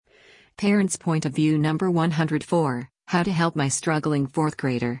Parents' point of view number 104, how to help my struggling fourth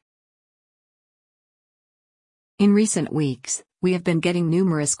grader. In recent weeks, we have been getting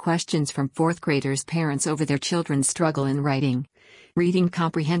numerous questions from fourth graders' parents over their children's struggle in writing, reading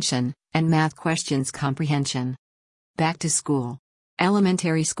comprehension, and math questions comprehension. Back to school.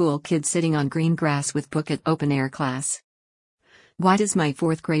 Elementary school kid sitting on green grass with book at open air class. Why does my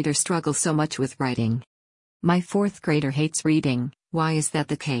fourth grader struggle so much with writing? My fourth grader hates reading. Why is that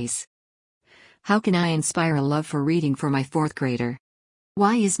the case? How can I inspire a love for reading for my fourth grader?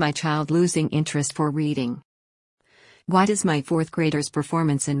 Why is my child losing interest for reading? Why does my fourth grader's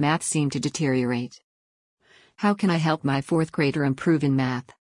performance in math seem to deteriorate? How can I help my fourth grader improve in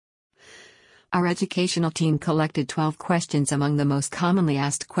math? Our educational team collected 12 questions among the most commonly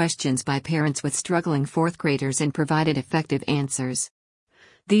asked questions by parents with struggling fourth graders and provided effective answers.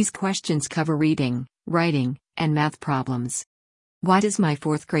 These questions cover reading, writing, and math problems. Why does my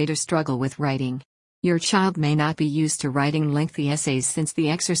fourth grader struggle with writing? Your child may not be used to writing lengthy essays since the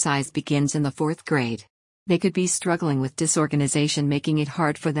exercise begins in the fourth grade. They could be struggling with disorganization, making it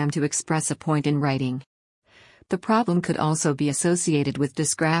hard for them to express a point in writing. The problem could also be associated with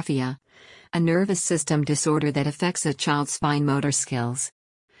dysgraphia, a nervous system disorder that affects a child's fine motor skills.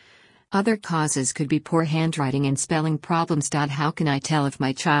 Other causes could be poor handwriting and spelling problems. How can I tell if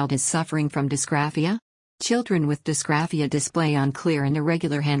my child is suffering from dysgraphia? Children with dysgraphia display unclear and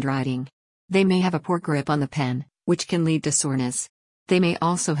irregular handwriting. They may have a poor grip on the pen, which can lead to soreness. They may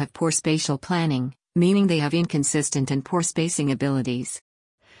also have poor spatial planning, meaning they have inconsistent and poor spacing abilities.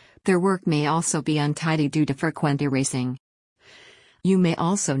 Their work may also be untidy due to frequent erasing. You may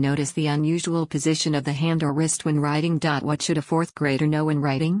also notice the unusual position of the hand or wrist when writing. What should a fourth grader know when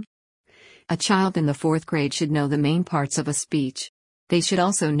writing? A child in the fourth grade should know the main parts of a speech. They should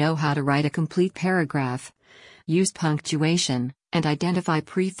also know how to write a complete paragraph, use punctuation, and identify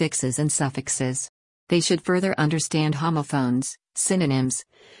prefixes and suffixes. They should further understand homophones, synonyms,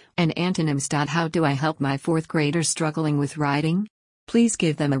 and antonyms. How do I help my fourth graders struggling with writing? Please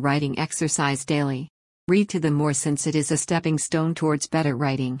give them a writing exercise daily. Read to them more since it is a stepping stone towards better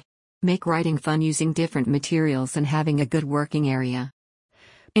writing. Make writing fun using different materials and having a good working area.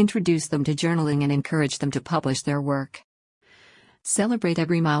 Introduce them to journaling and encourage them to publish their work. Celebrate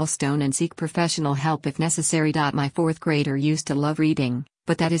every milestone and seek professional help if necessary. My fourth grader used to love reading,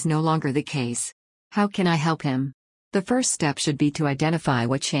 but that is no longer the case. How can I help him? The first step should be to identify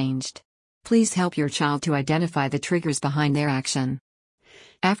what changed. Please help your child to identify the triggers behind their action.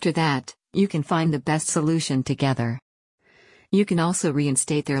 After that, you can find the best solution together. You can also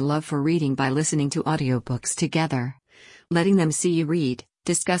reinstate their love for reading by listening to audiobooks together, letting them see you read,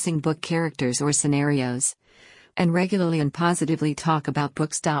 discussing book characters or scenarios, and regularly and positively talk about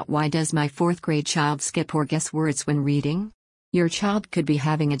books. Why does my fourth grade child skip or guess words when reading? Your child could be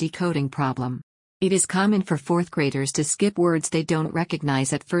having a decoding problem. It is common for fourth graders to skip words they don't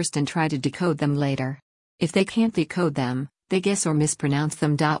recognize at first and try to decode them later. If they can't decode them, they guess or mispronounce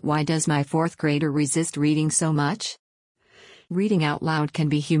them. Why does my fourth grader resist reading so much? Reading out loud can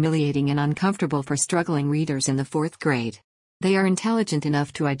be humiliating and uncomfortable for struggling readers in the fourth grade. They are intelligent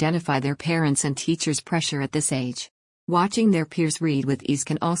enough to identify their parents' and teachers' pressure at this age. Watching their peers read with ease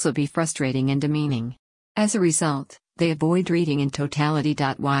can also be frustrating and demeaning. As a result, they avoid reading in totality.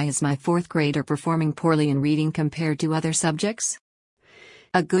 Why is my fourth grader performing poorly in reading compared to other subjects?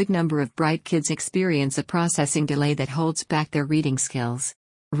 A good number of bright kids experience a processing delay that holds back their reading skills.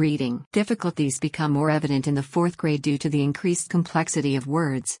 Reading difficulties become more evident in the fourth grade due to the increased complexity of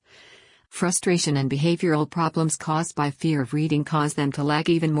words. Frustration and behavioral problems caused by fear of reading cause them to lag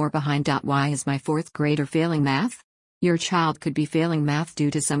even more behind. Why is my fourth grader failing math? Your child could be failing math due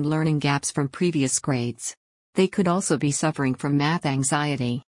to some learning gaps from previous grades. They could also be suffering from math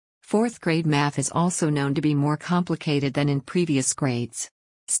anxiety. Fourth grade math is also known to be more complicated than in previous grades.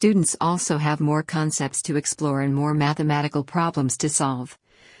 Students also have more concepts to explore and more mathematical problems to solve,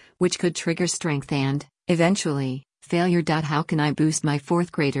 which could trigger strength and, eventually, failure. How can I boost my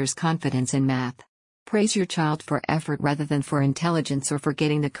fourth grader's confidence in math? Praise your child for effort rather than for intelligence or for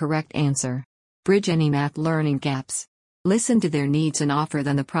getting the correct answer. Bridge any math learning gaps. Listen to their needs and offer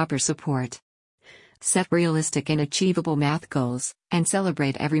them the proper support. Set realistic and achievable math goals, and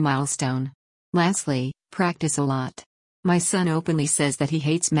celebrate every milestone. Lastly, practice a lot. My son openly says that he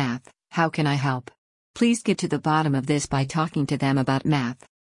hates math. How can I help? Please get to the bottom of this by talking to them about math.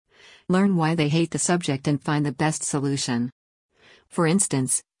 Learn why they hate the subject and find the best solution. For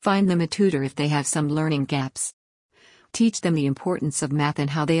instance, find them a tutor if they have some learning gaps. Teach them the importance of math and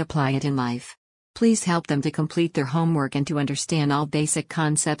how they apply it in life. Please help them to complete their homework and to understand all basic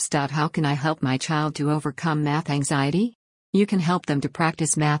concepts. How can I help my child to overcome math anxiety? You can help them to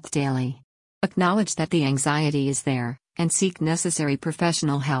practice math daily. Acknowledge that the anxiety is there, and seek necessary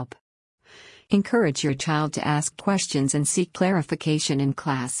professional help. Encourage your child to ask questions and seek clarification in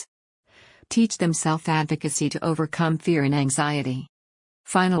class. Teach them self-advocacy to overcome fear and anxiety.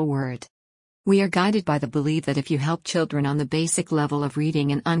 Final word. We are guided by the belief that if you help children on the basic level of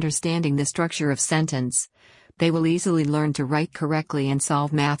reading and understanding the structure of sentence, they will easily learn to write correctly and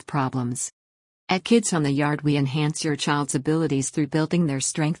solve math problems. At Kids on the Yard, we enhance your child's abilities through building their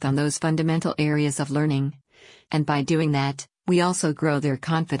strength on those fundamental areas of learning. And by doing that, we also grow their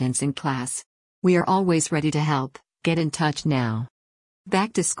confidence in class. We are always ready to help. Get in touch now.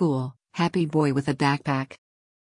 Back to school, happy boy with a backpack.